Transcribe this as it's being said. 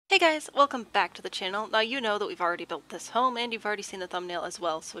Hey guys, welcome back to the channel. Now you know that we've already built this home and you've already seen the thumbnail as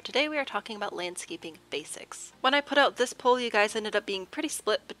well, so today we are talking about landscaping basics. When I put out this poll, you guys ended up being pretty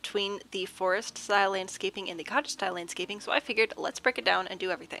split between the forest style landscaping and the cottage style landscaping, so I figured let's break it down and do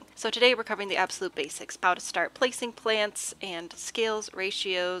everything. So today we're covering the absolute basics, how to start placing plants and scales,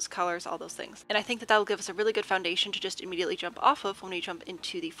 ratios, colors, all those things. And I think that will give us a really good foundation to just immediately jump off of when we jump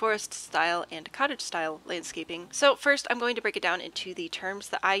into the forest style and cottage style landscaping. So first I'm going to break it down into the terms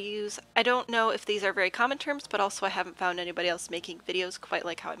that I use. I don't know if these are very common terms, but also I haven't found anybody else making videos quite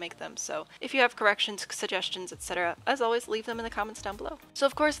like how I make them. So if you have corrections, suggestions, etc., as always, leave them in the comments down below. So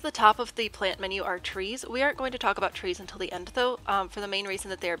of course, at the top of the plant menu are trees. We aren't going to talk about trees until the end though, for the main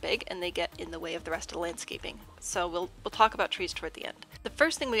reason that they are big and they get in the way of the rest of the landscaping. So we'll talk about trees toward the end. The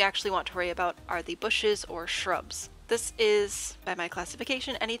first thing we actually want to worry about are the bushes or shrubs. This is, by my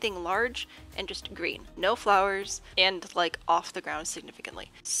classification, anything large and just green. No flowers and like off the ground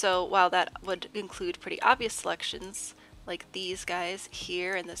significantly. So while that would include pretty obvious selections, like these guys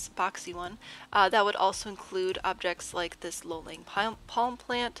here and this boxy one, that would also include objects like this low-lying palm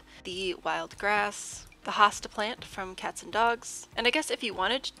plant, the wild grass, the hosta plant from cats and dogs, and I guess if you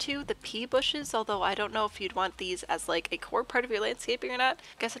wanted to, the pea bushes, although I don't know if you'd want these as like a core part of your landscaping or not.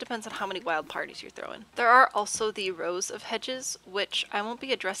 I guess it depends on how many wild parties you're throwing. There are also the rows of hedges, which I won't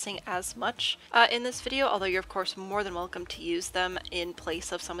be addressing as much in this video, although you're of course more than welcome to use them in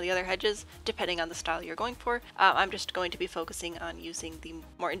place of some of the other hedges, depending on the style you're going for. I'm just going to be focusing on using the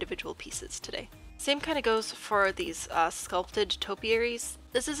more individual pieces today. Same kind of goes for these sculpted topiaries.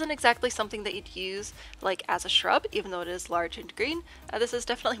 This isn't exactly something that you'd use like as a shrub, even though it is large and green. This is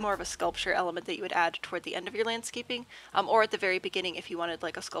definitely more of a sculpture element that you would add toward the end of your landscaping, or at the very beginning if you wanted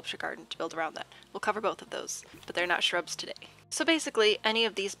like a sculpture garden to build around that. We'll cover both of those, but they're not shrubs today. So basically, any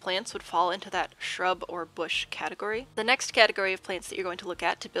of these plants would fall into that shrub or bush category. The next category of plants that you're going to look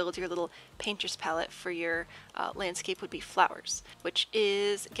at to build your little painter's palette for your landscape would be flowers, which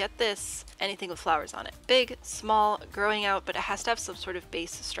is, get this, anything with flowers on it. Big, small, growing out, but it has to have some sort of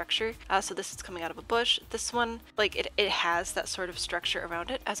base structure. So this is coming out of a bush. This one, like it has that sort of structure around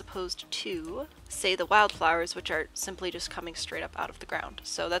it, as opposed to, say, the wildflowers, which are simply just coming straight up out of the ground.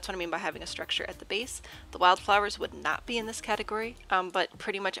 So that's what I mean by having a structure at the base. The wildflowers would not be in this category, but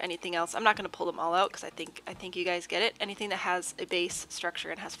pretty much anything else. I'm not going to pull them all out because I think you guys get it. Anything that has a base structure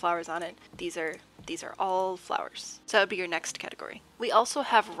and has flowers on it, these are all flowers. So that would be your next category. We also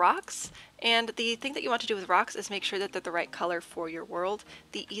have rocks, and the thing that you want to do with rocks is make sure that they're the right color for your world.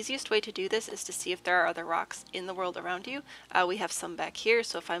 The easiest way to do this is to see if there are other rocks in the world around you. We have some back here,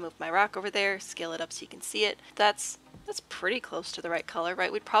 so if I move my rock over there, scale it up so you can see it, that's pretty close to the right color,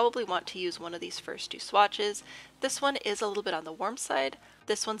 right? We'd probably want to use one of these first two swatches. This one is a little bit on the warm side.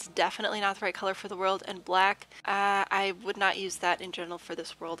 This one's definitely not the right color for the world, and black, I would not use that in general for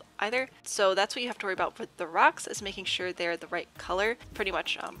this world either. So that's what you have to worry about with the rocks, is making sure they're the right color, pretty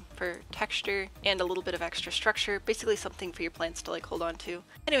much for texture and a little bit of extra structure, basically something for your plants to like hold on to.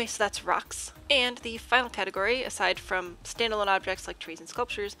 Anyway, so that's rocks. And the final category, aside from standalone objects like trees and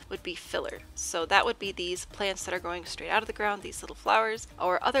sculptures, would be filler. So that would be these plants that are growing straight out of the ground, these little flowers,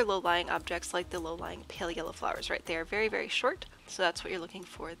 or other low-lying objects like the low-lying pale yellow flowers, right? They are very, very short. So that's what you're looking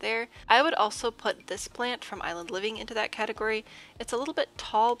for there. I would also put this plant from Island Living into that category. It's a little bit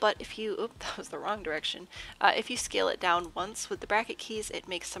tall, but if you, oop, that was the wrong direction. If you scale it down once with the bracket keys, it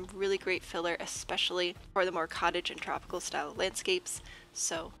makes some really great filler, especially for the more cottage and tropical style landscapes.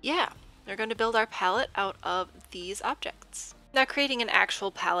 So yeah, we're going to build our palette out of these objects. Now, creating an actual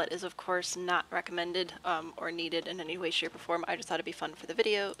palette is of course not recommended or needed in any way, shape, or form. I just thought it'd be fun for the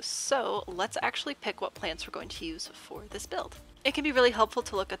video, so let's actually pick what plants we're going to use for this build. It can be really helpful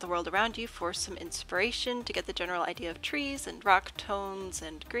to look at the world around you for some inspiration, to get the general idea of trees and rock tones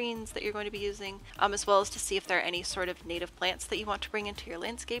and greens that you're going to be using, as well as to see if there are any sort of native plants that you want to bring into your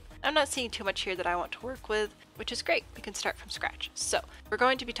landscape. I'm not seeing too much here that I want to work with, which is great. We can start from scratch. So we're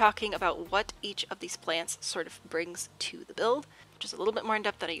going to be talking about what each of these plants sort of brings to the build, which is a little bit more in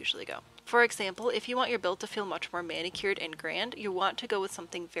depth than I usually go. For example, if you want your build to feel much more manicured and grand, you want to go with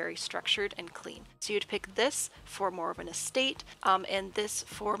something very structured and clean. So you'd pick this for more of an estate, and this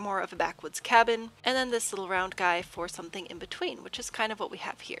for more of a backwoods cabin, and then this little round guy for something in between, which is kind of what we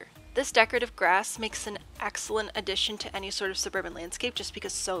have here. This decorative grass makes an excellent addition to any sort of suburban landscape just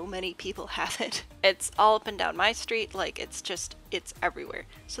because so many people have it. It's all up and down my street, like it's everywhere.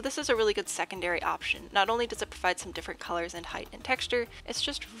 So this is a really good secondary option. Not only does it provide some different colors and height and texture, it's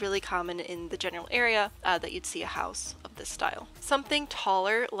just really common in the general area that you'd see a house of this style. Something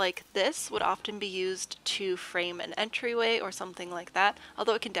taller like this would often be used to frame an entryway or something like that,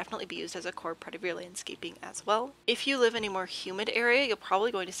 although it can definitely be used as a core part of your landscaping as well. If you live in a more humid area, you're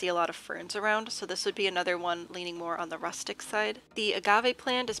probably going to see a lot of ferns around, so this would be another one leaning more on the rustic side. The agave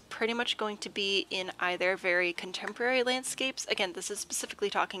plant is pretty much going to be in either very contemporary landscapes. Again, this is specifically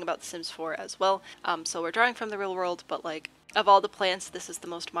talking about The Sims 4 as well, so we're drawing from the real world, but like, of all the plants, this is the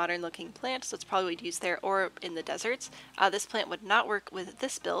most modern looking plant, so it's probably what you'd use there, or in the deserts. This plant would not work with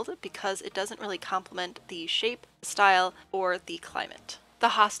this build because it doesn't really complement the shape, style, or the climate. The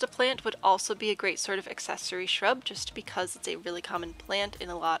hosta plant would also be a great sort of accessory shrub just because it's a really common plant in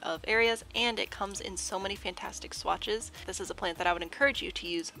a lot of areas and it comes in so many fantastic swatches. This is a plant that I would encourage you to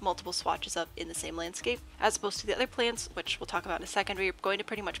use multiple swatches of in the same landscape, as opposed to the other plants, which we'll talk about in a second, where you're going to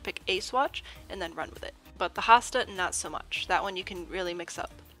pretty much pick a swatch and then run with it. But the hosta, not so much. That one you can really mix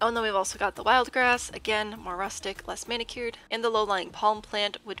up. Oh, and then we've also got the wild grass, again, more rustic, less manicured. And the low-lying palm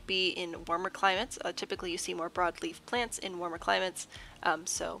plant would be in warmer climates. Typically you see more broadleaf plants in warmer climates,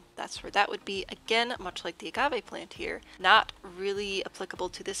 so that's where that would be. Again, much like the agave plant here, not really applicable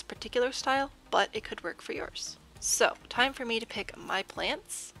to this particular style, but it could work for yours. So, time for me to pick my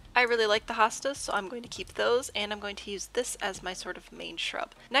plants. I really like the hostas, so I'm going to keep those, and I'm going to use this as my sort of main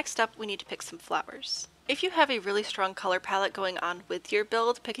shrub. Next up, we need to pick some flowers. If you have a really strong color palette going on with your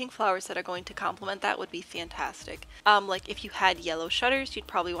build, picking flowers that are going to complement that would be fantastic. Like if you had yellow shutters, you'd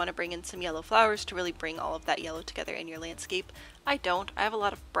probably want to bring in some yellow flowers to really bring all of that yellow together in your landscape. I don't. I have a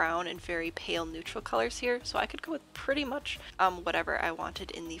lot of brown and very pale neutral colors here, so I could go with pretty much whatever I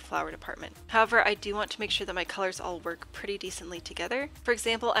wanted in the flower department. However, I do want to make sure that my colors all work pretty decently together. For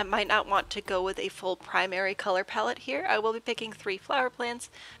example, I might not want to go with a full primary color palette here. I will be picking 3 flower plants,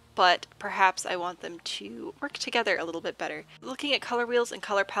 but perhaps I want them to work together a little bit better. Looking at color wheels and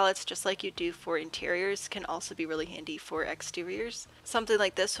color palettes just like you do for interiors can also be really handy for exteriors. Something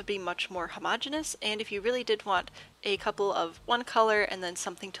like this would be much more homogeneous, and if you really did want a couple of one color and then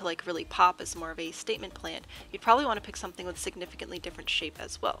something to like really pop as more of a statement plant, you'd probably want to pick something with significantly different shape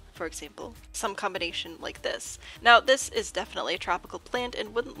as well. For example, some combination like this. Now this is definitely a tropical plant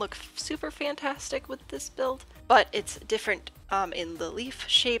and wouldn't look super fantastic with this build, but it's different in the leaf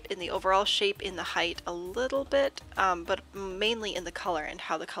shape, in the overall shape, in the height a little bit, but mainly in the color and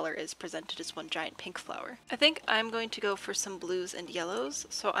how the color is presented as one giant pink flower. I think I'm going to go for some blues and yellows,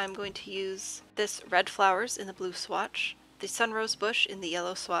 so I'm going to use this red flowers in the blue swatch, the sunrose bush in the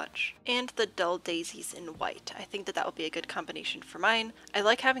yellow swatch, and the dull daisies in white. I think that that would be a good combination for mine. I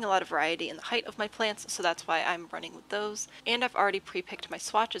like having a lot of variety in the height of my plants, so that's why I'm running with those. And I've already pre-picked my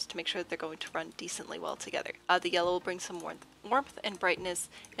swatches to make sure that they're going to run decently well together. The yellow will bring some warmth and brightness,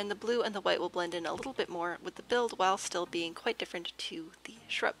 and the blue and the white will blend in a little bit more with the build while still being quite different to the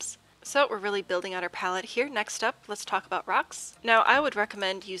shrubs. So we're really building out our palette here. Next up, let's talk about rocks. Now I would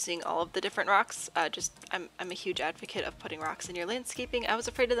recommend using all of the different rocks. I'm a huge advocate of putting rocks in your landscaping. I was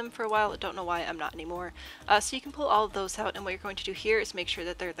afraid of them for a while, I don't know why, I'm not anymore. So you can pull all of those out, and what you're going to do here is make sure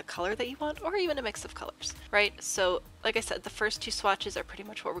that they're the color that you want, or even a mix of colors, right? So like I said, the first 2 swatches are pretty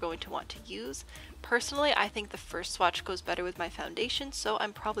much what we're going to want to use. Personally, I think the first swatch goes better with my foundation, so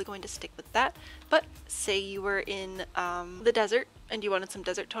I'm probably going to stick with that. But say you were in the desert and you wanted some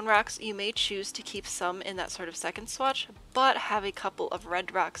desert tone rocks, you may choose to keep some in that sort of second swatch, but have a couple of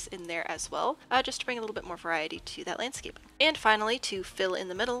red rocks in there as well, just to bring a little bit more variety to that landscaping. And finally, to fill in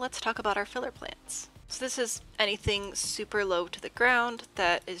the middle, let's talk about our filler plants. So this is anything super low to the ground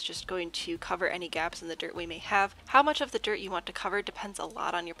that is just going to cover any gaps in the dirt we may have. How much of the dirt you want to cover depends a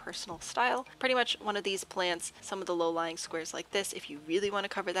lot on your personal style. Pretty much one of these plants, some of the low-lying squares like this, if you really want to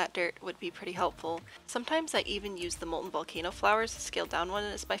cover that dirt, would be pretty helpful. Sometimes I even use the molten volcano flowers, the scaled down one,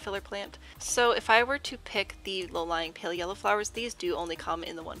 as my filler plant. So if I were to pick the low-lying pale yellow flowers, these do only come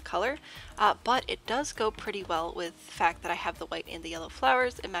in the one color, but it does go pretty well with the fact that I have the white and the yellow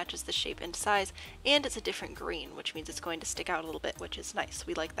flowers. It matches the shape and size, and it's a different green, which means it's going to stick out a little bit, which is nice.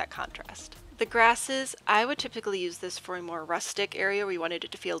 We like that contrast. The grasses, I would typically use this for a more rustic area where you wanted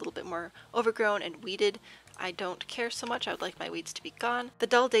it to feel a little bit more overgrown and weeded. I don't care so much. I would like my weeds to be gone. The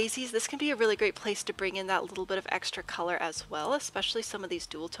dull daisies, this can be a really great place to bring in that little bit of extra color as well, especially some of these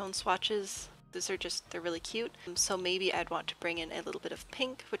dual tone swatches. These are just, they're really cute. So maybe I'd want to bring in a little bit of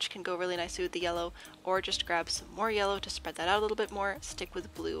pink, which can go really nicely with the yellow, or just grab some more yellow to spread that out a little bit more. Stick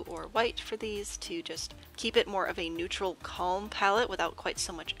with blue or white for these to just keep it more of a neutral, calm palette without quite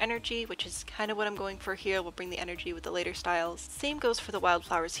so much energy, which is kind of what I'm going for here. We'll bring the energy with the later styles. Same goes for the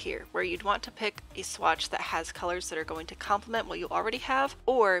wildflowers here, where you'd want to pick a swatch that has colors that are going to complement what you already have,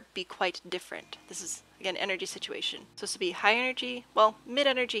 or be quite different. This is again, energy situation. So this would be high energy, well, mid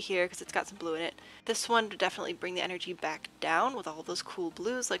energy here because it's got some blue in it. This one would definitely bring the energy back down with all of those cool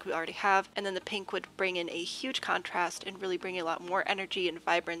blues like we already have. And then the pink would bring in a huge contrast and really bring a lot more energy and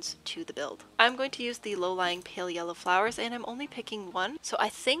vibrance to the build. I'm going to use the low-lying pale yellow flowers, and I'm only picking one. So I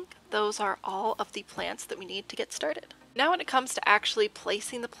think those are all of the plants that we need to get started. Now when it comes to actually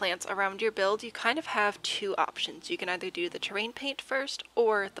placing the plants around your build, you kind of have two options. You can either do the terrain paint first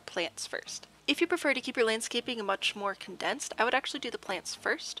or the plants first. If you prefer to keep your landscaping much more condensed, I would actually do the plants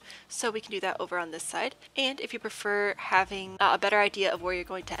first, so we can do that over on this side. And if you prefer having a better idea of where you're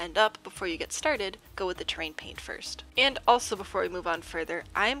going to end up before you get started, go with the terrain paint first. And also before we move on further,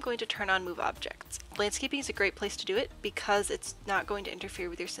 I am going to turn on move objects. Landscaping is a great place to do it because it's not going to interfere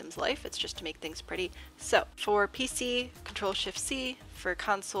with your Sim's life, it's just to make things pretty. So for PC, Control-Shift-C, for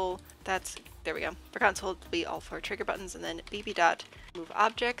console, there we go. For console, it'll be all four trigger buttons, and then BB dot move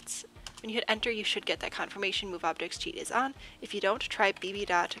objects. When you hit enter, you should get that confirmation move objects cheat is on. If you don't, try BB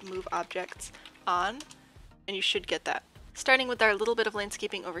dot move objects on, and you should get that. Starting with our little bit of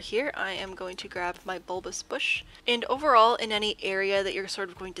landscaping over here, I am going to grab my bulbous bush. And overall, in any area that you're sort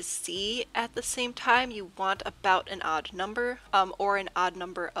of going to see at the same time, you want about an odd number, or an odd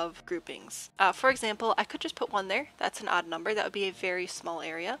number of groupings. For example, I could just put one there. That's an odd number. That would be a very small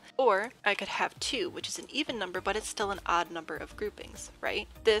area. Or I could have two, which is an even number, but it's still an odd number of groupings, right?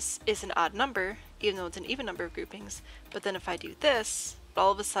 This is an odd number, even though it's an even number of groupings. But then if I do this,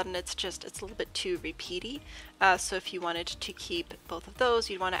 all of a sudden it's a little bit too repeaty. So if you wanted to keep both of those,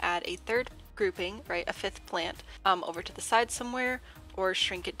 you'd want to add a third grouping, right, a fifth plant, over to the side somewhere, or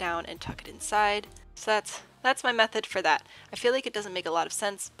shrink it down and tuck it inside. So that's my method for that. I feel like it doesn't make a lot of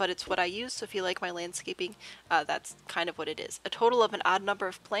sense, but it's what I use, so if you like my landscaping, that's kind of what it is. A total of an odd number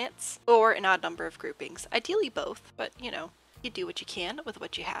of plants, or an odd number of groupings. Ideally both, but you know, you do what you can with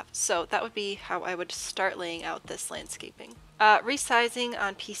what you have. So that would be how I would start laying out this landscaping. Resizing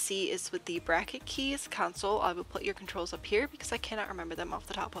on PC is with the bracket keys. Console, I will put your controls up here because I cannot remember them off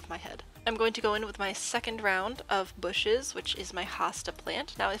the top of my head. I'm going to go in with my second round of bushes, which is my hosta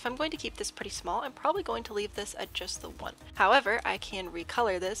plant. Now, if I'm going to keep this pretty small, I'm probably going to leave this at just the one. However, I can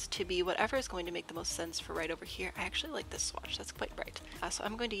recolor this to be whatever is going to make the most sense for right over here. I actually like this swatch, that's quite bright. So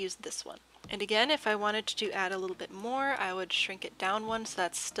I'm going to use this one. And again, if I wanted to add a little bit more, I would shrink it down one, so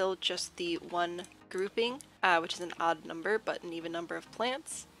that's still just the one grouping, which is an odd number but an even number of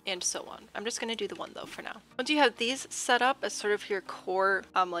plants, and so on. I'm just going to do the one though for now. Once you have these set up as sort of your core,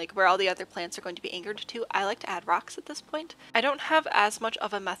 like where all the other plants are going to be anchored to, I like to add rocks at this point. I don't have as much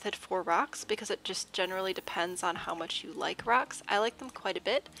of a method for rocks because it just generally depends on how much you like rocks. I like them quite a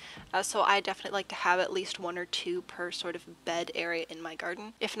bit, so I definitely like to have at least one or two per sort of bed area in my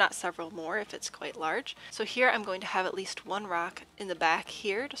garden, if not several more if it's quite large. So here I'm going to have at least one rock in the back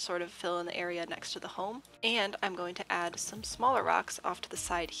here to sort of fill in the area next to the home, and I'm going to add some smaller rocks off to the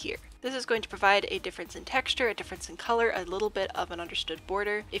side here. This is going to provide a difference in texture, a difference in color, a little bit of an understood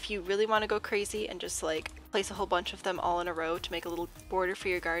border. If you really want to go crazy and just like place a whole bunch of them all in a row to make a little border for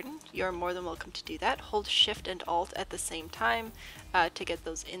your garden, you're more than welcome to do that. Hold Shift and Alt at the same time to get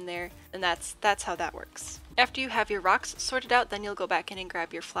those in there, and that's how that works. After you have your rocks sorted out, then you'll go back in and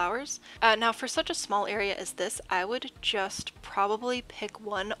grab your flowers. Now for such a small area as this, I would just probably pick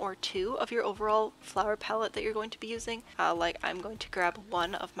one or two of your overall flower palette that you're going to be using. Like I'm going to grab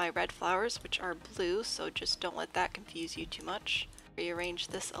one of my red flowers, which are blue, so just don't let that confuse you too much. Rearrange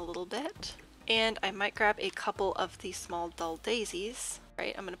this a little bit. And I might grab a couple of these small dull daisies.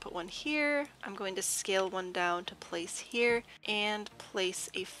 Right, I'm going to put one here, I'm going to scale one down to place here, and place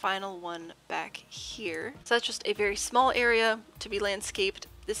a final one back here. So that's just a very small area to be landscaped.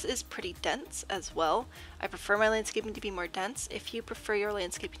 This is pretty dense as well. I prefer my landscaping to be more dense. If you prefer your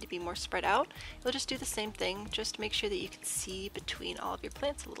landscaping to be more spread out, you'll just do the same thing. Just make sure that you can see between all of your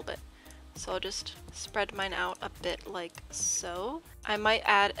plants a little bit. So I'll just spread mine out a bit like so. I might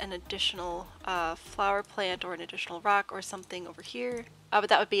add an additional flower plant or an additional rock or something over here, but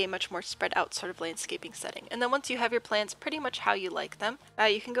that would be a much more spread out sort of landscaping setting. And then once you have your plants pretty much how you like them,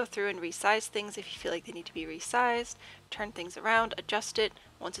 you can go through and resize things if you feel like they need to be resized, turn things around, adjust it.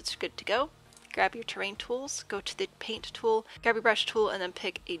 Once it's good to go, grab your terrain tools, go to the paint tool, grab your brush tool, and then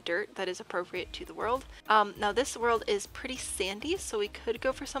pick a dirt that is appropriate to the world. Now this world is pretty sandy, so we could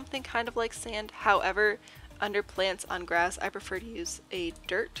go for something kind of like sand. However, under plants on grass, I prefer to use a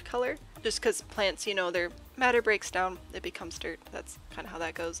dirt color, just because plants, you know, their matter breaks down, it becomes dirt. That's kind of how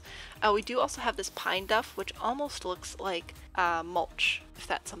that goes. We do also have this pine duff, which almost looks like mulch, if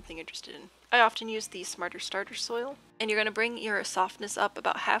that's something you're interested in. I often use the Smarter Starter soil, and you're going to bring your softness up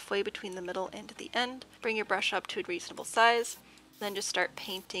about halfway between the middle and the end. Bring your brush up to a reasonable size, Then just start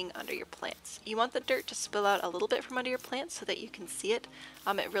painting under your plants. You want the dirt to spill out a little bit from under your plants so that you can see it.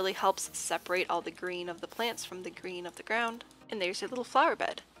 It really helps separate all the green of the plants from the green of the ground. And there's your little flower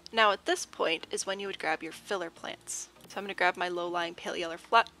bed. Now at this point is when you would grab your filler plants. So I'm going to grab my low-lying pale yellow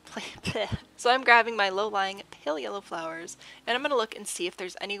I'm grabbing my low-lying pale yellow flowers, and I'm going to look and see if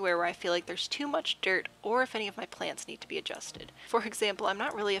there's anywhere where I feel like there's too much dirt or if any of my plants need to be adjusted. For example, I'm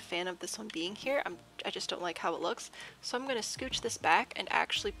not really a fan of this one being here. I just don't like how it looks. So I'm going to scooch this back and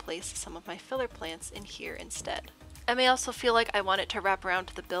actually place some of my filler plants in here instead. I may also feel like I want it to wrap around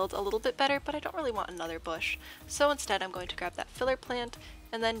to the build a little bit better, but I don't really want another bush. So instead I'm going to grab that filler plant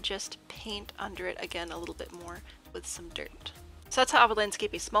and then just paint under it again a little bit more with some dirt. So that's how I would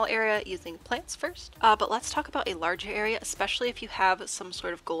landscape a small area using plants first. But let's talk about a larger area, especially if you have some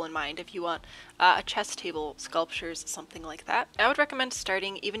sort of goal in mind. If you want a chess table, sculptures, something like that. I would recommend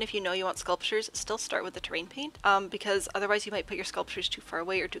starting, even if you know you want sculptures, still start with the terrain paint, because otherwise you might put your sculptures too far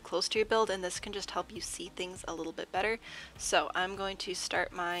away or too close to your build, and this can just help you see things a little bit better. So I'm going to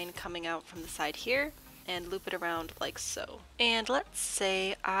start mine coming out from the side here and loop it around like so. And let's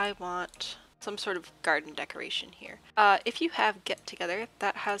say I want some sort of garden decoration here. If you have Get Together,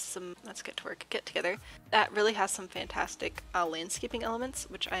 that has some, let's get to work, Get Together, that really has some fantastic landscaping elements,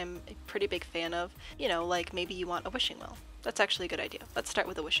 which I'm a pretty big fan of. You know, like maybe you want a wishing well. That's actually a good idea. Let's start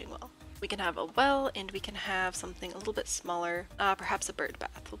with a wishing well. We can have a well, and we can have something a little bit smaller, perhaps a bird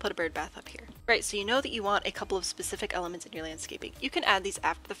bath. We'll put a bird bath up here. Right, so you know that you want a couple of specific elements in your landscaping. You can add these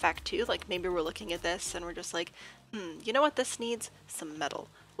after the fact too, like maybe we're looking at this and we're just like, you know what this needs? Some metal.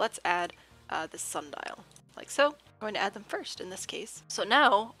 Let's add this sundial, like so. I'm going to add them first in this case. So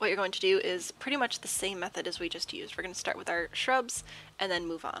now what you're going to do is pretty much the same method as we just used. We're going to start with our shrubs and then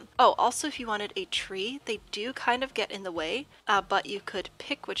move on. Oh, also if you wanted a tree, they do kind of get in the way, but you could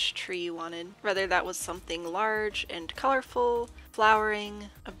pick which tree you wanted, whether that was something large and colorful, flowering,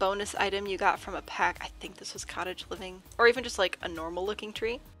 a bonus item you got from a pack, I think this was cottage living, or even just like a normal looking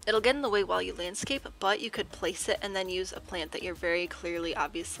tree. It'll get in the way while you landscape, but you could place it and then use a plant that you're very clearly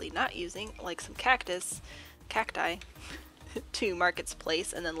obviously not using, like some cacti, to mark its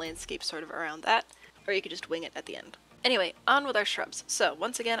place and then landscape sort of around that, or you could just wing it at the end. Anyway, on with our shrubs. So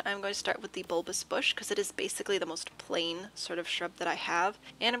once again, I'm going to start with the bulbous bush because it is basically the most plain sort of shrub that I have.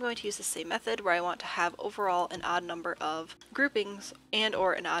 And I'm going to use the same method where I want to have overall an odd number of groupings and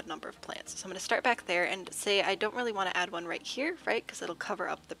or an odd number of plants. So I'm going to start back there and say I don't really want to add one right here, right? Because it'll cover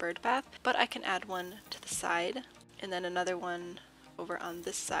up the bird bath, but I can add one to the side and then another one over on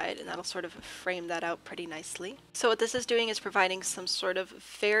this side, and that'll sort of frame that out pretty nicely. So what this is doing is providing some sort of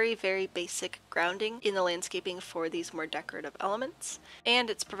very, very basic grounding in the landscaping for these more decorative elements, and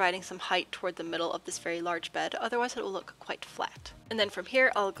it's providing some height toward the middle of this very large bed, otherwise it will look quite flat. And then from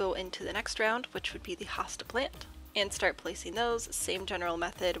here I'll go into the next round, which would be the hosta plant, and start placing those. Same general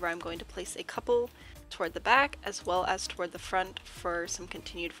method where I'm going to place a couple toward the back as well as toward the front for some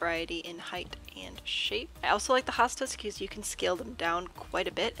continued variety in height and shape. I also like the hostas because you can scale them down quite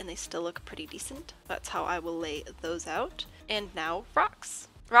a bit and they still look pretty decent. That's how I will lay those out. And now rocks.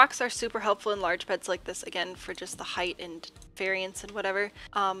 Rocks are super helpful in large beds like this, again, for just the height and variance and whatever.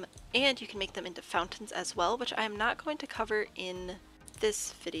 And you can make them into fountains as well, which I am not going to cover in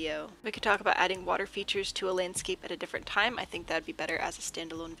this video. We could talk about adding water features to a landscape at a different time. I think that'd be better as a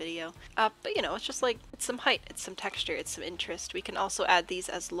standalone video. But you know, it's just like, it's some height, it's some texture, it's some interest. We can also add these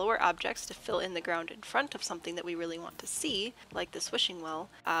as lower objects to fill in the ground in front of something that we really want to see, like this wishing well,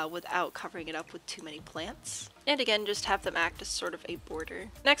 without covering it up with too many plants. And again, just have them act as sort of a border.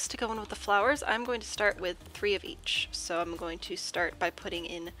 Next, to go in with the flowers, I'm going to start with 3 of each. So I'm going to start by putting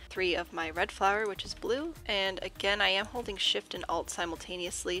in 3 of my red flower, which is blue. And again, I am holding Shift and Alt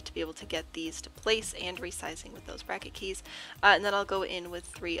simultaneously to be able to get these to place and resizing with those bracket keys. And then I'll go in with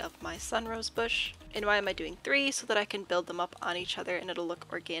 3 of my sunrose bush. And why am I doing 3? So that I can build them up on each other and it'll look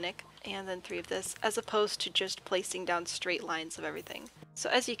organic. And then 3 of this, as opposed to just placing down straight lines of everything. So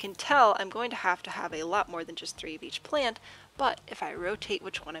as you can tell, I'm going to have a lot more than just 3 of each plant, but if I rotate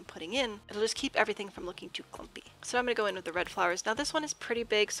which one I'm putting in, it'll just keep everything from looking too clumpy. So I'm going to go in with the red flowers. Now this one is pretty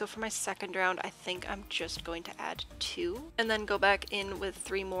big, so for my second round, I think I'm just going to add 2, and then go back in with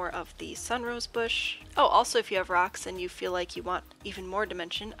 3 more of the sunrose bush. Oh, also if you have rocks and you feel like you want even more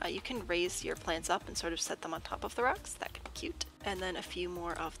dimension, you can raise your plants up and sort of set them on top of the rocks. That could be cute. and then a few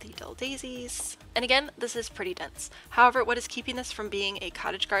more of the dull daisies. And again, this is pretty dense. However, what is keeping this from being a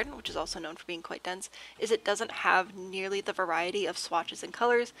cottage garden, which is also known for being quite dense, is it doesn't have nearly the variety of swatches and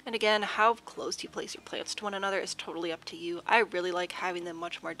colors. And again, how close you place your plants to one another is totally up to you. I really like having them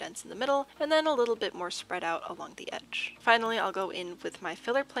much more dense in the middle and then a little bit more spread out along the edge. Finally, I'll go in with my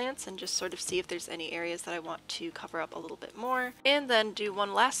filler plants and just sort of see if there's any areas that I want to cover up a little bit more, and then do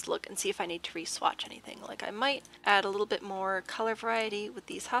one last look and see if I need to re-swatch anything. Like I might add a little bit more color variety with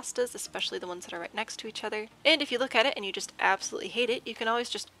these hostas, especially the ones that are right next to each other. And if you look at it and you just absolutely hate it, you can always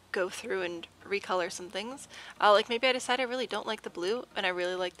just go through and recolor some things. Like maybe I decide I really don't like the blue and I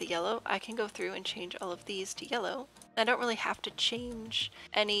really like the yellow. I can go through and change all of these to yellow. I don't really have to change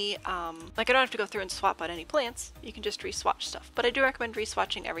any, like I don't have to go through and swap out any plants. You can just re-swatch stuff. But I do recommend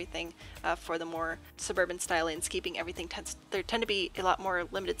re-swatching everything for the more suburban style landscaping. There tend to be a lot more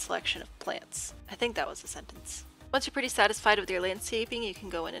limited selection of plants. I think that was a sentence. Once you're pretty satisfied with your landscaping, you can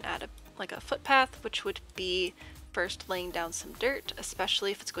go in and add like a footpath, which would be first laying down some dirt,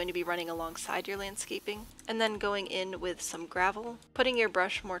 especially if it's going to be running alongside your landscaping, and then going in with some gravel, putting your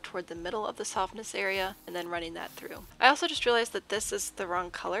brush more toward the middle of the softness area, and then running that through. I also just realized that this is the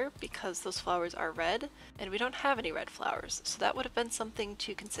wrong color because those flowers are red, and we don't have any red flowers, so that would have been something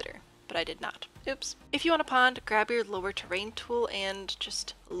to consider. But I did not. Oops. If you want a pond, grab your lower terrain tool and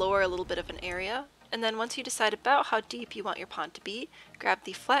just lower a little bit of an area. And then once you decide about how deep you want your pond to be, grab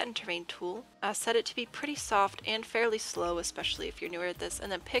the flatten terrain tool, set it to be pretty soft and fairly slow, especially if you're newer at this, and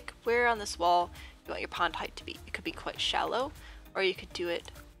then pick where on this wall you want your pond height to be. It could be quite shallow, or you could do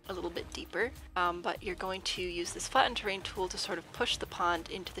it a little bit deeper, but you're going to use this flatten terrain tool to sort of push the pond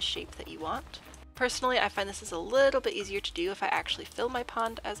into the shape that you want. Personally, I find this is a little bit easier to do if I actually fill my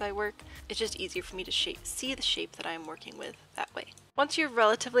pond as I work. It's just easier for me to see the shape that I'm working with that way. Once you're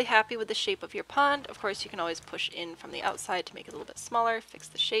relatively happy with the shape of your pond, of course you can always push in from the outside to make it a little bit smaller, fix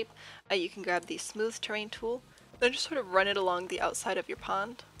the shape. You can grab the smooth terrain tool, then just sort of run it along the outside of your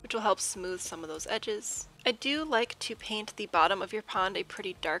pond, which will help smooth some of those edges. I do like to paint the bottom of your pond a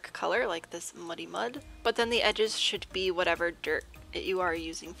pretty dark color, like this muddy mud, but then the edges should be whatever dirt you are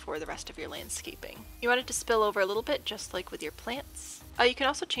using for the rest of your landscaping. You want it to spill over a little bit, just like with your plants. You can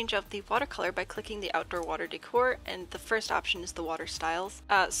also change out the watercolor by clicking the outdoor water decor, and the first option is the water styles.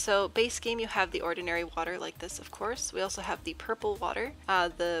 So base game you have the ordinary water like this, of course. We also have the purple water,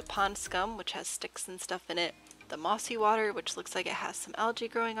 the pond scum, which has sticks and stuff in it, the mossy water, which looks like it has some algae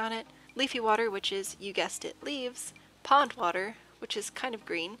growing on it, leafy water, which is, you guessed it, leaves, pond water, which is kind of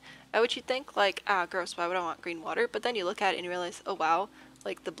green, which you'd think like, gross, why would I want green water? But then you look at it and you realize, oh wow,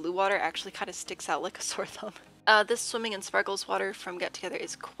 like the blue water actually kind of sticks out like a sore thumb. This Swimming in Sparkles water from Get Together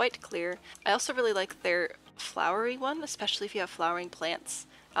is quite clear. I also really like their flowery one, especially if you have flowering plants.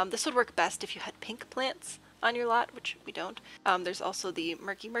 This would work best if you had pink plants on your lot, which we don't. There's also the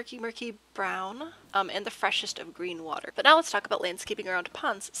murky brown, and the freshest of green water. But now let's talk about landscaping around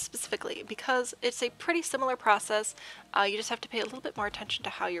ponds specifically, because it's a pretty similar process. You just have to pay a little bit more attention to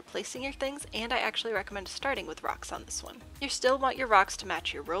how you're placing your things, and I actually recommend starting with rocks on this one. You still want your rocks to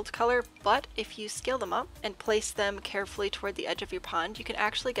match your world color, but if you scale them up and place them carefully toward the edge of your pond, you can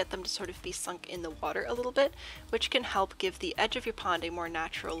actually get them to sort of be sunk in the water a little bit, which can help give the edge of your pond a more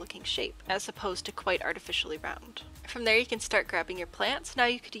natural looking shape, as opposed to quite artificially round. From there you can start grabbing your plants. Now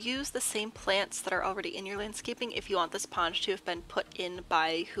you could use the same plants that are already in your landscaping if you want this pond to have been put in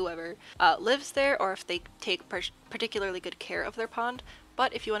by whoever lives there, or if they take particularly good care of their pond.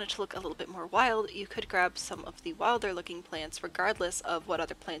 But if you want it to look a little bit more wild, you could grab some of the wilder looking plants regardless of what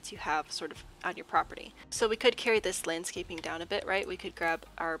other plants you have sort of on your property. So we could carry this landscaping down a bit, right? We could grab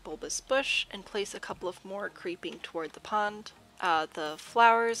our bulbous bush and place a couple of more creeping toward the pond. The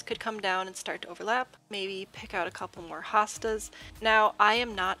flowers could come down and start to overlap. Maybe pick out a couple more hostas. Now, I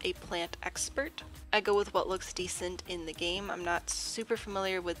am not a plant expert. I go with what looks decent in the game. I'm not super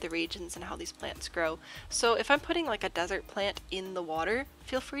familiar with the regions and how these plants grow. So if I'm putting like a desert plant in the water,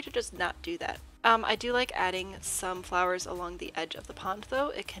 feel free to just not do that. I do like adding some flowers along the edge of the pond though.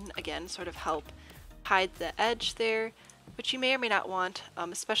 It can, again, sort of help hide the edge there, which you may or may not want,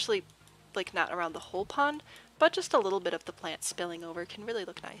 especially like not around the whole pond, but just a little bit of the plant spilling over can really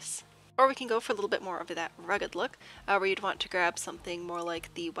look nice. Or we can go for a little bit more of that rugged look, where you'd want to grab something more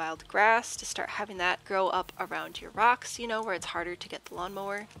like the wild grass to start having that grow up around your rocks, you know, where it's harder to get the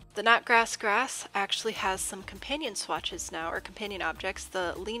lawnmower. The knotgrass grass actually has some companion swatches now, or companion objects.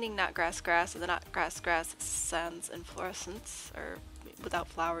 The leaning knotgrass grass and the knotgrass grass sans inflorescence, or without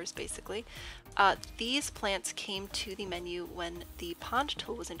flowers basically. These plants came to the menu when the pond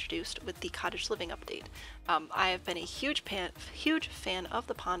tool was introduced with the cottage living update. I have been a huge fan of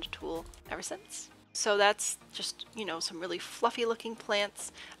the pond tool ever since. So that's just, you know, some really fluffy looking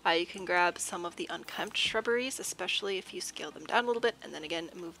plants. You can grab some of the unkempt shrubberies, especially if you scale them down a little bit, and then again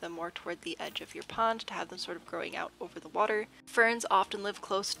move them more toward the edge of your pond to have them sort of growing out over the water. Ferns often live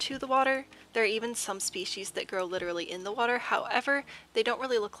close to the water. There are even some species that grow literally in the water. However, they don't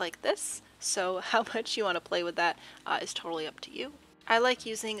really look like this, so how much you want to play with that is totally up to you. I like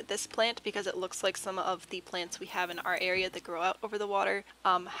using this plant because it looks like some of the plants we have in our area that grow out over the water.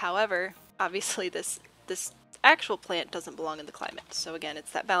 However, obviously this actual plant doesn't belong in the climate. So again,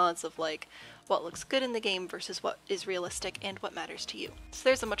 it's that balance of like what looks good in the game versus what is realistic and what matters to you. So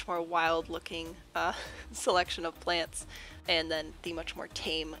there's a much more wild looking selection of plants, and then the much more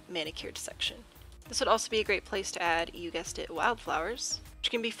tame manicured section. This would also be a great place to add, you guessed it, wildflowers,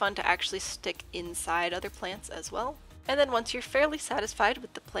 which can be fun to actually stick inside other plants as well. And then once you're fairly satisfied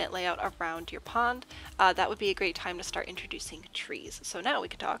with the plant layout around your pond, that would be a great time to start introducing trees. So now we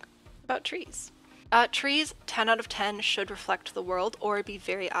can talk about trees. Trees, 10 out of 10, should reflect the world or be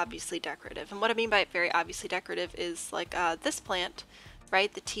very obviously decorative. And what I mean by very obviously decorative is like this plant,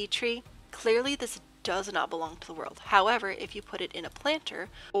 right, the tea tree. Clearly this does not belong to the world. However, if you put it in a planter,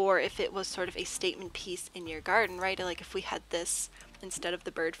 or if it was sort of a statement piece in your garden, right, like if we had this instead of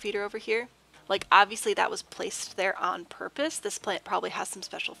the bird feeder over here, like obviously that was placed there on purpose. This plant probably has some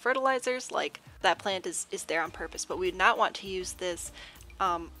special fertilizers, like that plant is there on purpose, but we would not want to use this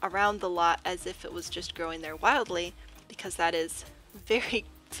around the lot as if it was just growing there wildly, because that is very,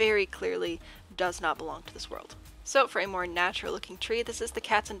 very clearly does not belong to this world. So for a more natural looking tree, this is the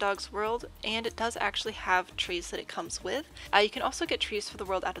Cats and Dogs world, and it does actually have trees that it comes with. You can also get trees for the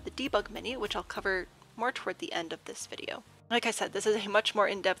world out of the Debug menu, which I'll cover more toward the end of this video. Like I said, this is a much more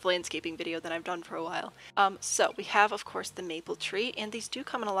in-depth landscaping video than I've done for a while. So we have, of course, the maple tree, and these do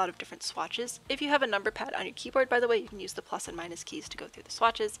come in a lot of different swatches. If you have a number pad on your keyboard, by the way, you can use the plus and minus keys to go through the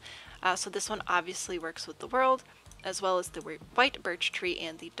swatches. So this one obviously works with the world, as well as the white birch tree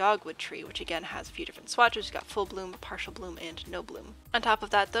and the dogwood tree, which again has a few different swatches. You've got full bloom, partial bloom, and no bloom. On top of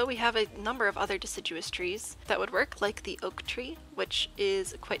that, though, we have a number of other deciduous trees that would work, like the oak tree, which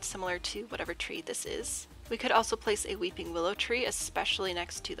is quite similar to whatever tree this is. We could also place a weeping willow tree, especially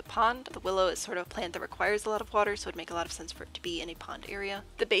next to the pond. The willow is sort of a plant that requires a lot of water, so it'd make a lot of sense for it to be in a pond area.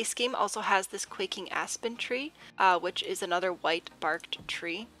 The base game also has this quaking aspen tree, which is another white barked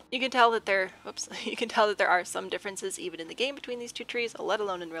tree. You can tell that there are some differences even in the game between these two trees, let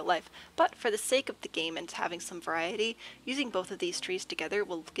alone in real life. But for the sake of the game and having some variety, using both of these trees together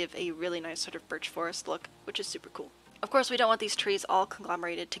will give a really nice sort of birch forest look, which is super cool. Of course, we don't want these trees all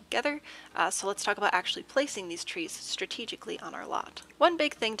conglomerated together, so let's talk about actually placing these trees strategically on our lot. One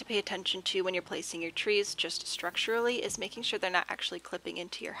big thing to pay attention to when you're placing your trees, just structurally, is making sure they're not actually clipping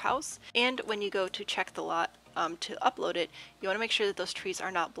into your house. And when you go to check the lot to upload it, you want to make sure that those trees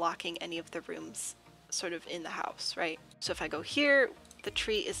are not blocking any of the rooms sort of in the house, right? So if I go here, the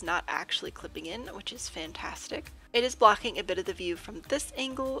tree is not actually clipping in, which is fantastic. It is blocking a bit of the view from this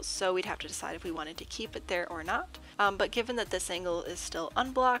angle, so we'd have to decide if we wanted to keep it there or not. But given that this angle is still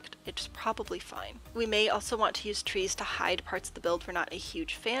unblocked, it's probably fine. We may also want to use trees to hide parts of the build we're not a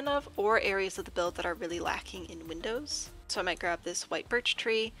huge fan of, or areas of the build that are really lacking in windows. So I might grab this white birch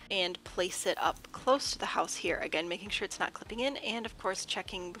tree and place it up close to the house here. Again, making sure it's not clipping in, and of course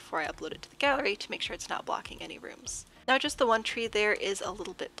checking before I upload it to the gallery to make sure it's not blocking any rooms. Now just the one tree there is a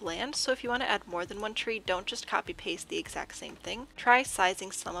little bit bland, so if you want to add more than one tree, don't just copy paste the exact same thing. Try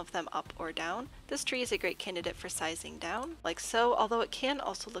sizing some of them up or down. This tree is a great candidate for sizing down, like so, although it can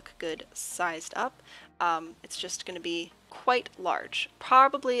also look good sized up. It's just going to be quite large.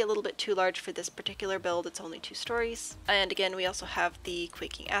 Probably a little bit too large for this particular build, it's only 2 stories. And again, we also have the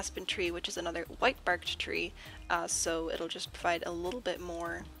quaking aspen tree, which is another white barked tree, so it'll just provide a little bit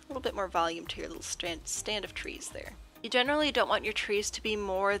more volume to your little stand of trees there. You generally don't want your trees to be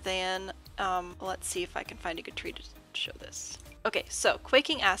more than, let's see if I can find a good tree to show this. Okay, so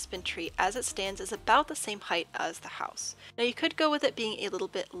quaking aspen tree as it stands is about the same height as the house. Now you could go with it being a little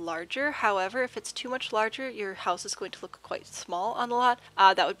bit larger, however if it's too much larger your house is going to look quite small on the lot.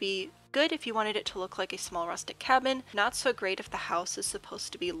 That would be good if you wanted it to look like a small rustic cabin, not so great if the house is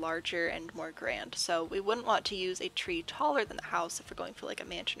supposed to be larger and more grand. So we wouldn't want to use a tree taller than the house if we're going for like a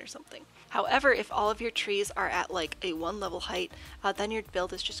mansion or something. However, if all of your trees are at like a 1 level height, then your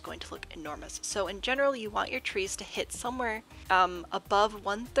build is just going to look enormous. So in general, you want your trees to hit somewhere above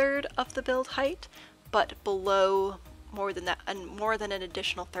 1/3 of the build height, but below more than that, and more than an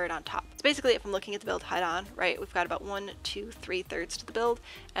additional third on top. So basically, if I'm looking at the build head on, right, we've got about 1, 2, 3 thirds to the build,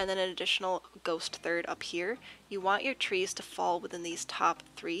 and then an additional ghost third up here. You want your trees to fall within these top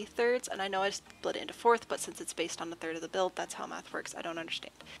 3 thirds, and I know I split it into fourth, but since it's based on a third of the build, that's how math works. I don't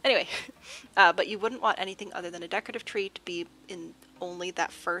understand. Anyway, but you wouldn't want anything other than a decorative tree to be in only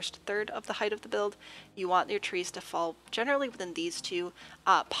that first third of the height of the build. You want your trees to fall generally within these two,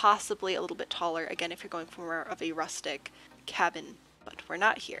 possibly a little bit taller, again, if you're going for more of a rustic cabin, but we're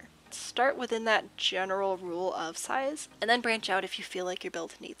not here. Start within that general rule of size, and then branch out if you feel like your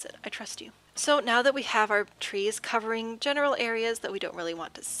build needs it. I trust you. So now that we have our trees covering general areas that we don't really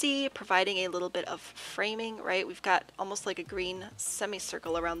want to see, providing a little bit of framing, right? We've got almost like a green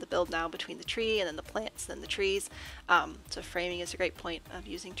semicircle around the build now between the tree and then the plants and the trees. So framing is a great point of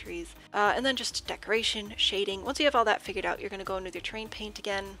using trees. And then just decoration, shading. Once you have all that figured out, you're going to go in with your terrain paint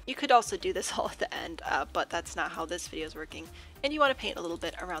again. You could also do this all at the end, but that's not how this video is working. And you want to paint a little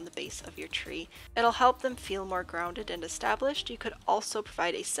bit around the base of your tree. It'll help them feel more grounded and established. You could also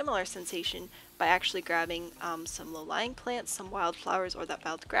provide a similar sensation by actually grabbing some low-lying plants, some wildflowers, or that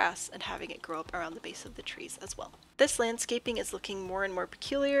wild grass, and having it grow up around the base of the trees as well. This landscaping is looking more and more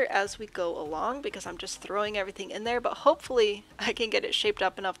peculiar as we go along because I'm just throwing everything in there, but hopefully I can get it shaped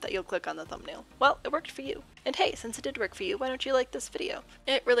up enough that you'll click on the thumbnail. Well, it worked for you. And hey, since it did work for you, why don't you like this video?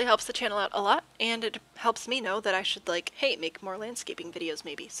 It really helps the channel out a lot, and it helps me know that I should, like, hey, make more landscaping videos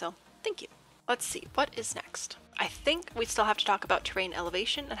maybe, so thank you. Let's see, what is next? I think we still have to talk about terrain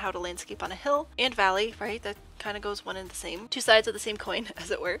elevation and how to landscape on a hill and valley, right? That kind of goes one and the same. Two sides of the same coin,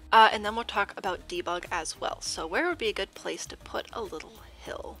 as it were. And then we'll talk about debug as well. So where would be a good place to put a little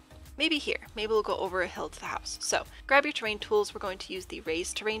hill? Maybe here. Maybe we'll go over a hill to the house. So grab your terrain tools. We're going to use the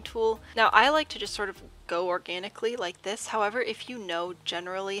raise terrain tool. Now I like to just sort of go organically like this. However, if you know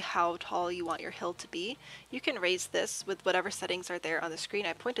generally how tall you want your hill to be, you can raise this with whatever settings are there on the screen.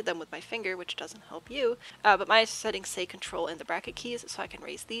 I pointed them with my finger, which doesn't help you, but my settings say control and the bracket keys, so I can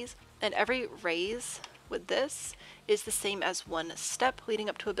raise these. And every raise with this is the same as one step leading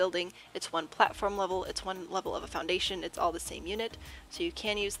up to a building. It's one platform level, it's one level of a foundation, it's all the same unit, so you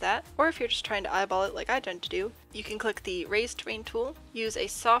can use that. Or if you're just trying to eyeball it like I tend to do, you can click the raise terrain tool, use a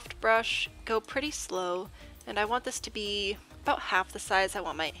soft brush, go pretty slow, and I want this to be about half the size I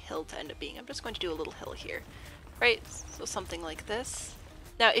want my hill to end up being. I'm just going to do a little hill here, right? So something like this.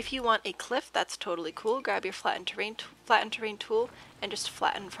 Now if you want a cliff, that's totally cool. Grab your flatten terrain tool and just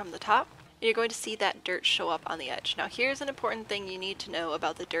flatten from the top. You're going to see that dirt show up on the edge. Now here's an important thing you need to know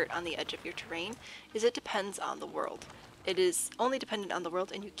about the dirt on the edge of your terrain, is it depends on the world. It is only dependent on the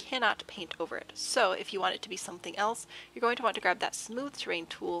world and you cannot paint over it. So if you want it to be something else, you're going to want to grab that smooth terrain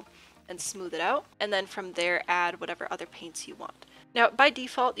tool and smooth it out, and then from there add whatever other paints you want. Now by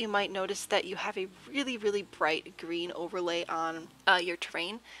default you might notice that you have a really bright green overlay on your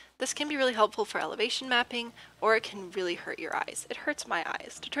terrain. This can be really helpful for elevation mapping, or it can really hurt your eyes. It hurts my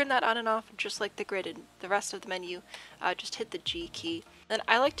eyes. To turn that on and off, just like the grid and the rest of the menu, just hit the G key. Then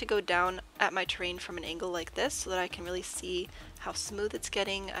I like to go down at my terrain from an angle like this so that I can really see how smooth it's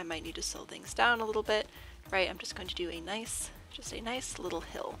getting. I might need to slow things down a little bit, right? I'm just going to do just a nice little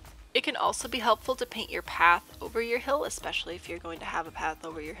hill. It can also be helpful to paint your path over your hill, especially if you're going to have a path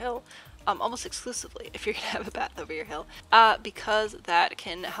over your hill. Almost exclusively if you're going to have a path over your hill, because that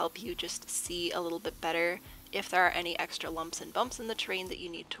can help you just see a little bit better if there are any extra lumps and bumps in the terrain that you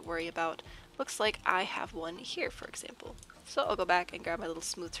need to worry about. Looks like I have one here, for example. So I'll go back and grab my little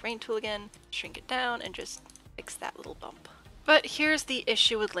smooth terrain tool again, shrink it down, and just fix that little bump. But here's the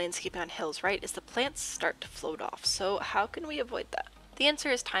issue with landscaping on hills, right, is the plants start to float off. So how can we avoid that? The answer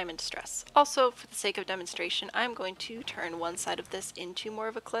is time and stress. Also, for the sake of demonstration, I'm going to turn one side of this into more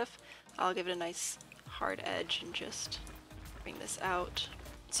of a cliff. I'll give it a nice hard edge and just bring this out.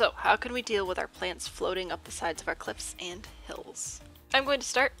 So how can we deal with our plants floating up the sides of our cliffs and hills? I'm going to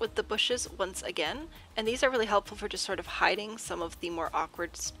start with the bushes once again, and these are really helpful for just sort of hiding some of the more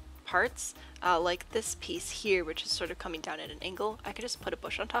awkward parts, like this piece here, which is sort of coming down at an angle. I could just put a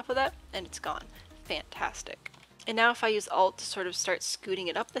bush on top of that and it's gone. Fantastic. And now if I use Alt to sort of start scooting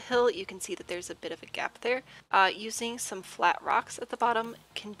it up the hill, you can see that there's a bit of a gap there. Using some flat rocks at the bottom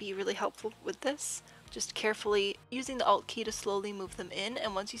can be really helpful with this. Just carefully using the Alt key to slowly move them in,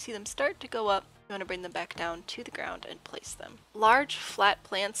 and once you see them start to go up, you want to bring them back down to the ground and place them. Large flat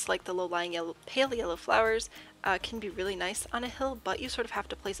plants like the low-lying pale yellow flowers can be really nice on a hill, but you sort of have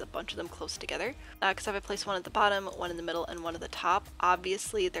to place a bunch of them close together. Because if I place one at the bottom, one in the middle, and one at the top,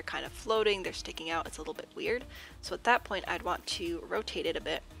 obviously they're kind of floating, they're sticking out, it's a little bit weird. So at that point I'd want to rotate it a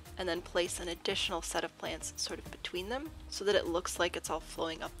bit and then place an additional set of plants sort of between them so that it looks like it's all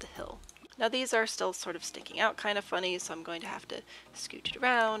flowing up the hill. Now these are still sort of sticking out kind of funny, so I'm going to have to scooch it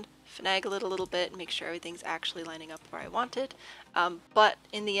around, finagle it a little bit, and make sure everything's actually lining up where I want it. But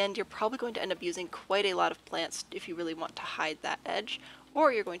in the end, you're probably going to end up using quite a lot of plants if you really want to hide that edge,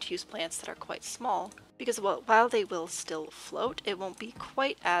 or you're going to use plants that are quite small, because while they will still float, it won't be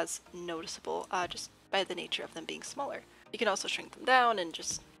quite as noticeable just by the nature of them being smaller. You can also shrink them down and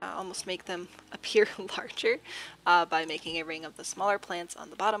just almost make them appear larger by making a ring of the smaller plants on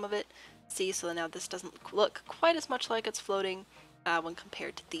the bottom of it. See, so now this doesn't look quite as much like it's floating when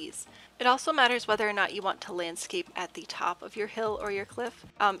compared to these. It also matters whether or not you want to landscape at the top of your hill or your cliff.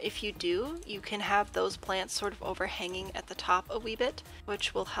 If you do, you can have those plants sort of overhanging at the top a wee bit,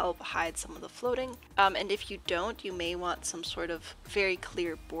 which will help hide some of the floating. And if you don't, you may want some sort of very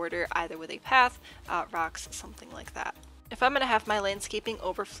clear border, either with a path, rocks, something like that. If I'm going to have my landscaping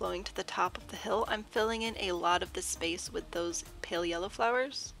overflowing to the top of the hill, I'm filling in a lot of the space with those pale yellow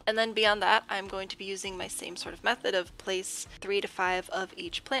flowers. And then beyond that, I'm going to be using my same sort of method of place 3 to 5 of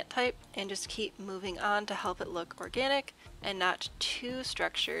each plant type and just keep moving on to help it look organic and not too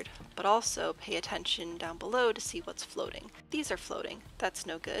structured, but also pay attention down below to see what's floating. These are floating. That's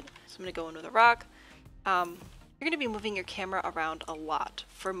no good. So I'm going to go in with a rock. You're going to be moving your camera around a lot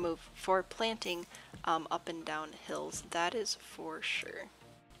for planting up and down hills, that is for sure.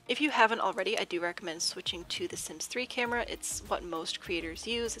 If you haven't already, I do recommend switching to the Sims 3 camera. It's what most creators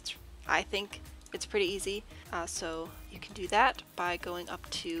use. I think it's pretty easy. So you can do that by going up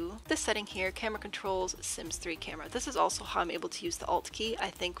to this setting here, camera controls, Sims 3 camera. This is also how I'm able to use the Alt key. I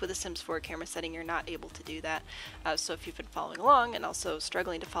think with the Sims 4 camera setting, you're not able to do that. So if you've been following along and also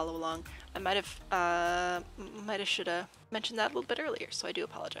struggling to follow along, I might have should have mentioned that a little bit earlier, so I do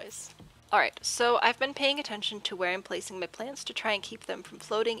apologize. Alright, so I've been paying attention to where I'm placing my plants to try and keep them from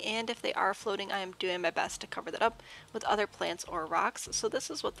floating, and if they are floating, I am doing my best to cover that up with other plants or rocks. So this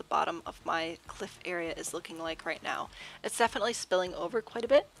is what the bottom of my cliff area is looking like right now. It's definitely spilling over quite a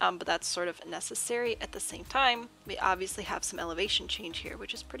bit, but that's sort of necessary. At the same time, we obviously have some elevation change here,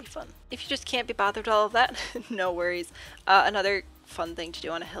 which is pretty fun. If you just can't be bothered with all of that, no worries. Another fun thing to do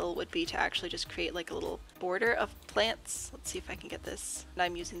on a hill would be to actually just create like a little border of plants. Let's see if I can get this. And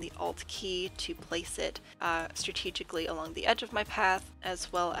I'm using the Alt key to place it strategically along the edge of my path,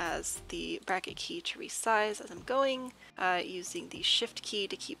 as well as the bracket key to resize as I'm going, using the Shift key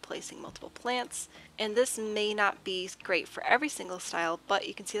to keep placing multiple plants. And this may not be great for every single style, but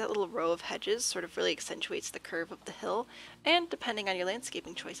you can see that little row of hedges sort of really accentuates the curve of the hill, and depending on your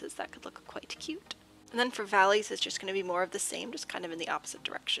landscaping choices, that could look quite cute. And then for valleys, it's just going to be more of the same, just kind of in the opposite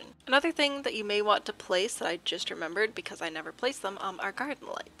direction. Another thing that you may want to place that I just remembered because I never placed them are garden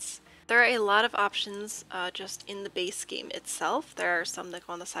lights. There are a lot of options just in the base game itself. There are some that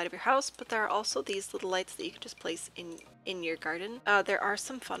go on the side of your house, but there are also these little lights that you can just place in your garden. There are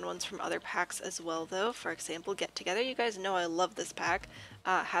some fun ones from other packs as well though. For example, Get Together. You guys know I love this pack.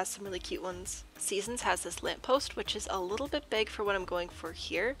 Has some really cute ones. Seasons has this lamppost, which is a little bit big for what I'm going for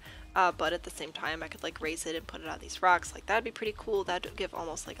here. But at the same time, I could like raise it and put it on these rocks. Like that'd be pretty cool. That'd give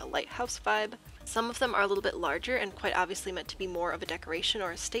almost like a lighthouse vibe. Some of them are a little bit larger and quite obviously meant to be more of a decoration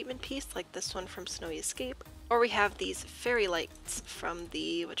or a statement piece, like this one from Snowy Escape. Or we have these fairy lights from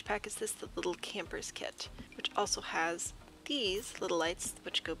the, which pack is this? The Little Campers kit, which also has these little lights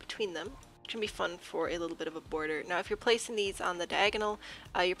which go between them. Which can be fun for a little bit of a border. Now if you're placing these on the diagonal,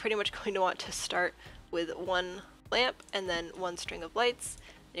 you're pretty much going to want to start with one lamp and then one string of lights.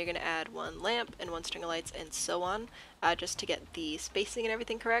 You're going to add one lamp and one string of lights and so on, just to get the spacing and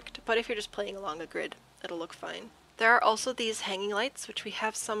everything correct. But if you're just playing along a grid, it'll look fine. There are also these hanging lights, which we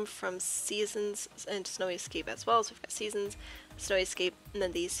have some from Seasons and Snowy Escape as well. So we've got Seasons, Snowy Escape, and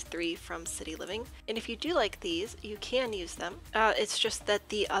then these 3 from City Living. And if you do like these, you can use them. It's just that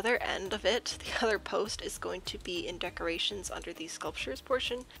the other end of it, the other post, is going to be in decorations under the sculptures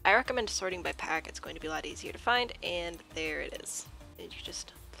portion. I recommend sorting by pack. It's going to be a lot easier to find, and there it is. And you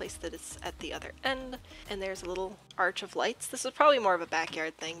just place that it's at the other end, and there's a little arch of lights. This is probably more of a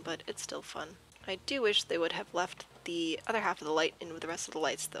backyard thing, but it's still fun. I do wish they would have left the other half of the light in with the rest of the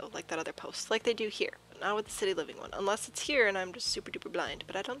lights though, like that other post, like they do here, but not with the City Living one, unless it's here and I'm just super duper blind,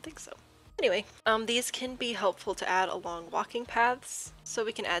 but I don't think so. Anyway, these can be helpful to add along walking paths, so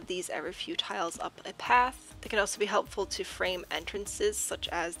we can add these every few tiles up a path. They can also be helpful to frame entrances, such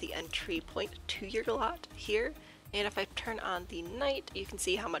as the entry point to your lot here. And if I turn on the night, you can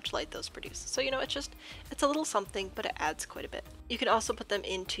see how much light those produce. So, you know, it's a little something, but it adds quite a bit. You can also put them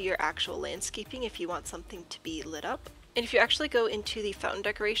into your actual landscaping if you want something to be lit up. And if you actually go into the fountain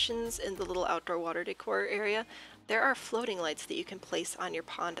decorations in the little outdoor water decor area, there are floating lights that you can place on your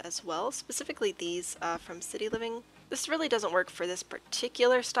pond as well, specifically these from City Living. This really doesn't work for this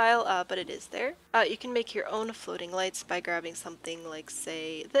particular style, but it is there. You can make your own floating lights by grabbing something like,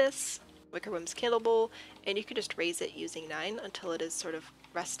 say, this Wicker Whim's candle bowl, and you can just raise it using 9 until it is sort of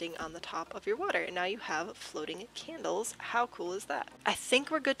resting on the top of your water, and now you have floating candles. How cool is that? I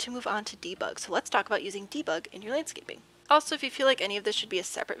think we're good to move on to debug, so let's talk about using debug in your landscaping. Also, if you feel like any of this should be a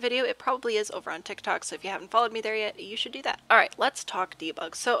separate video, it probably is over on TikTok, so if you haven't followed me there yet, you should do that. Alright, let's talk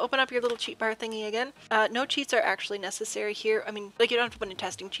debug. So open up your little cheat bar thingy again. No cheats are actually necessary here. I mean, like, you don't have to put any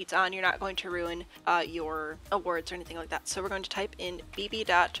testing cheats on. You're not going to ruin your awards or anything like that. So we're going to type in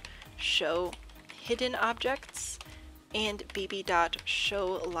bb.show hidden objects and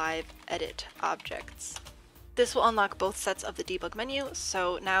bb.show live edit objects. This will unlock both sets of the debug menu,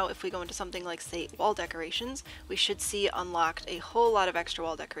 so now if we go into something like, say, wall decorations, we should see unlocked a whole lot of extra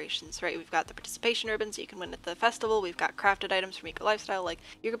wall decorations, right? We've got the participation ribbons that you can win at the festival, we've got crafted items from Eco Lifestyle, like,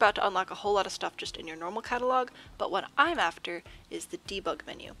 you're about to unlock a whole lot of stuff just in your normal catalog, but what I'm after is the debug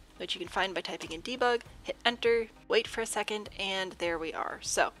menu, which you can find by typing in debug, hit enter, wait for a second, and there we are.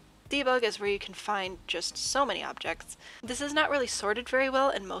 So, debug is where you can find just so many objects. This is not really sorted very well,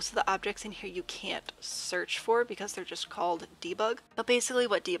 and most of the objects in here you can't search for because they're just called debug. But basically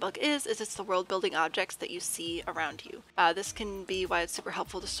what debug is it's the world building objects that you see around you. This can be why it's super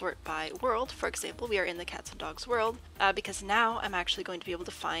helpful to sort by world. For example, we are in the cats and dogs world, because now I'm actually going to be able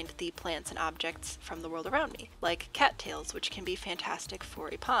to find the plants and objects from the world around me, like cattails, which can be fantastic for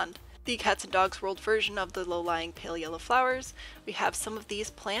a pond. The Cats and Dogs World version of the low-lying pale yellow flowers. We have some of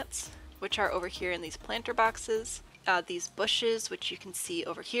these plants, which are over here in these planter boxes. These bushes, which you can see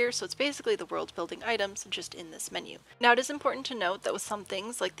over here, so it's basically the world building items just in this menu. Now it is important to note that with some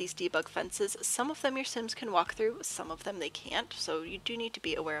things like these debug fences, some of them your Sims can walk through, some of them they can't, so you do need to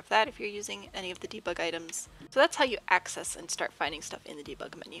be aware of that if you're using any of the debug items. So that's how you access and start finding stuff in the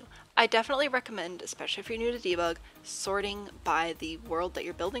debug menu. I definitely recommend, especially if you're new to debug, sorting by the world that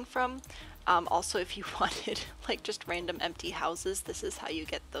you're building from. Also, if you wanted like just random empty houses, this is how you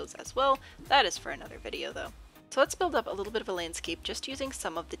get those as well. That is for another video though. So let's build up a little bit of a landscape just using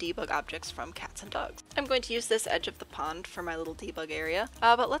some of the debug objects from Cats and Dogs. I'm going to use this edge of the pond for my little debug area,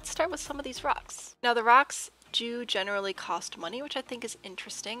 but let's start with some of these rocks. Now the rocks do generally cost money, which I think is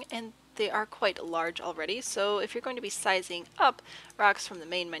interesting, and they are quite large already, so if you're going to be sizing up rocks from the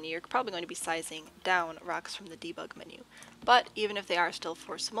main menu, you're probably going to be sizing down rocks from the debug menu. But even if they are still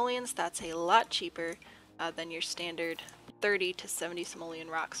 4 simoleons, that's a lot cheaper than your standard 30 to 70 simoleon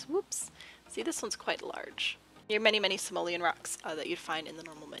rocks. Whoops! See, this one's quite large. Your many simoleon rocks that you'd find in the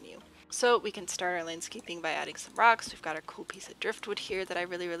normal menu. So we can start our landscaping by adding some rocks. We've got our cool piece of driftwood here that I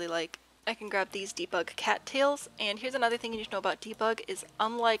really like. I can grab these debug cattails, and here's another thing you need to know about debug is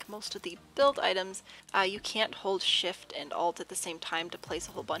unlike most of the build items, you can't hold shift and alt at the same time to place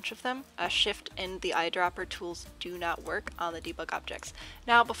a whole bunch of them. Shift and the eyedropper tools do not work on the debug objects.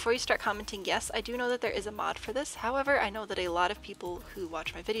 Now before you start commenting, yes, I do know that there is a mod for this. However, I know that a lot of people who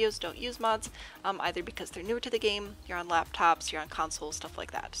watch my videos don't use mods, either because they're newer to the game, you're on laptops, you're on consoles, stuff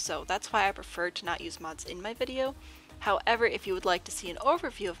like that. So that's why I prefer to not use mods in my video. However, if you would like to see an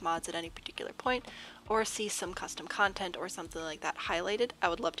overview of mods at any particular point, or see some custom content or something like that highlighted, I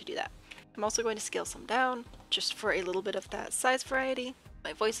would love to do that. I'm also going to scale some down, just for a little bit of that size variety.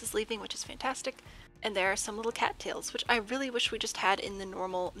 My voice is leaving, which is fantastic. And there are some little cattails, which I really wish we just had in the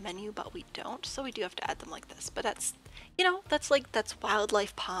normal menu, but we don't, so we do have to add them like this. But that's, you know, that's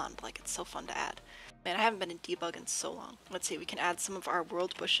wildlife pond, like it's so fun to add. Man, I haven't been in debug in so long. Let's see, we can add some of our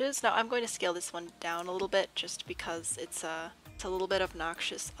world bushes. Now I'm going to scale this one down a little bit just because it's a little bit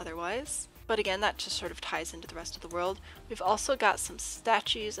obnoxious otherwise. But again, that just sort of ties into the rest of the world. We've also got some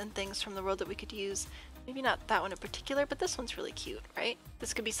statues and things from the world that we could use. Maybe not that one in particular, but this one's really cute, right?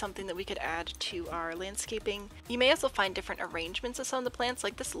 This could be something that we could add to our landscaping. You may also find different arrangements of some of the plants.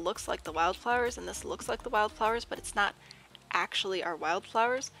 Like this looks like the wildflowers and this looks like the wildflowers, but it's not actually our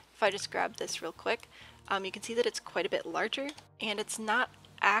wildflowers. If I just grab this real quick, you can see that it's quite a bit larger, and it's not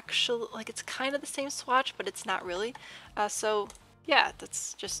actually, like, it's kind of the same swatch, but it's not really. So yeah,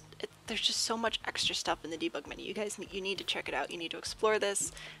 that's just, there's just so much extra stuff in the debug menu. You guys, you need to check it out. You need to explore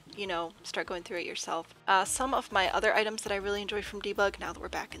this, you know, start going through it yourself. Some of my other items that I really enjoy from debug, now that we're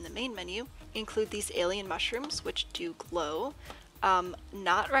back in the main menu, include these alien mushrooms, which do glow.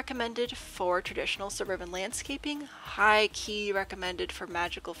 Not recommended for traditional suburban landscaping, high key recommended for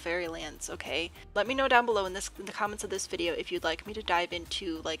magical fairylands, okay? Let me know down below in the comments of this video if you'd like me to dive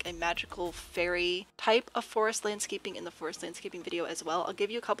into like a magical fairy type of forest landscaping in the forest landscaping video as well. I'll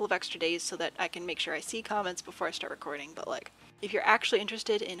give you a couple of extra days so that I can make sure I see comments before I start recording, but like, if you're actually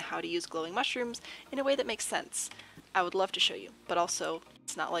interested in how to use glowing mushrooms in a way that makes sense, I would love to show you, but also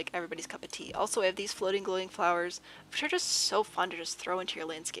it's not like everybody's cup of tea. Also, I have these floating glowing flowers, which are just so fun to just throw into your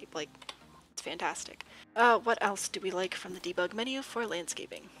landscape. Like, it's fantastic. What else do we like from the debug menu for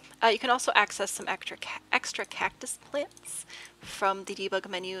landscaping? You can also access some extra cactus plants from the debug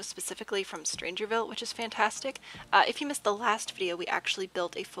menu, specifically from Strangerville, which is fantastic. If you missed the last video, we actually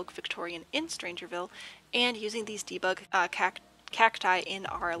built a folk Victorian in Strangerville, and using these debug cacti in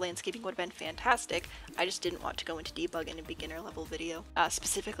our landscaping would have been fantastic. I just didn't want to go into debug in a beginner level video,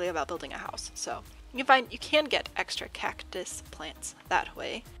 specifically about building a house. So you can get extra cactus plants that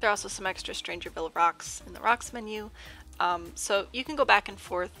way. There are also some extra Strangerville rocks in the rocks menu. So you can go back and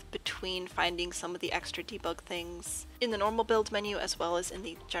forth between finding some of the extra debug things in the normal build menu as well as in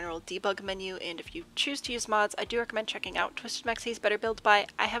the general debug menu, and if you choose to use mods, I do recommend checking out Twisted Mexie's Better Build By.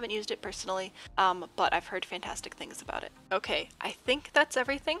 I haven't used it personally, but I've heard fantastic things about it. Okay, I think that's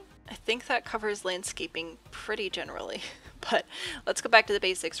everything. I think that covers landscaping pretty generally, but let's go back to the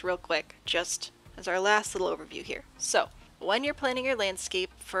basics real quick, just as our last little overview here. So, when you're planning your landscape,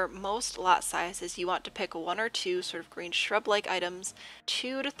 for most lot sizes, you want to pick 1 or 2 sort of green shrub-like items,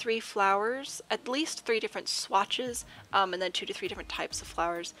 2 to 3 flowers, at least 3 different swatches, and then 2 to 3 different types of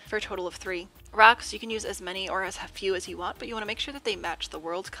flowers for a total of 3. Rocks, you can use as many or as few as you want, but you want to make sure that they match the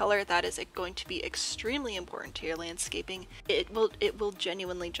world color. That is going to be extremely important to your landscaping. It will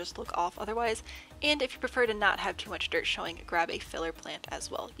genuinely just look off otherwise. And if you prefer to not have too much dirt showing, grab a filler plant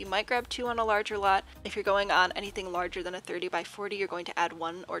as well. You might grab 2 on a larger lot. If you're going on anything larger than a 30 by 40, you're going to add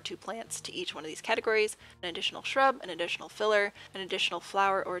 1 or 2 plants to each one of these categories, an additional shrub, an additional filler, an additional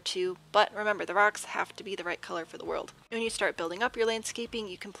flower or 2, but remember, the rocks have to be the right color for the world. When you start building up your landscaping,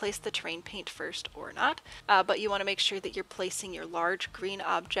 you can place the terrain paint first or not, but you want to make sure that you're placing your large green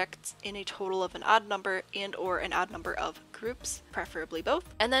objects in a total of an odd number and or an odd number of groups, preferably both,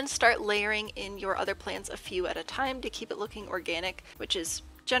 and then start layering in your other plants a few at a time to keep it looking organic, which is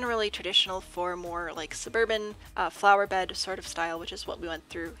generally traditional for more like suburban flower bed sort of style, which is what we went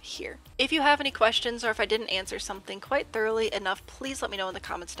through here. If you have any questions or if I didn't answer something quite thoroughly enough, please let me know in the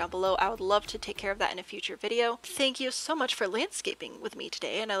comments down below. I would love to take care of that in a future video. Thank you so much for landscaping with me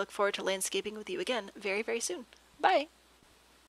today, and I look forward to landscaping with you again very, very soon. Bye!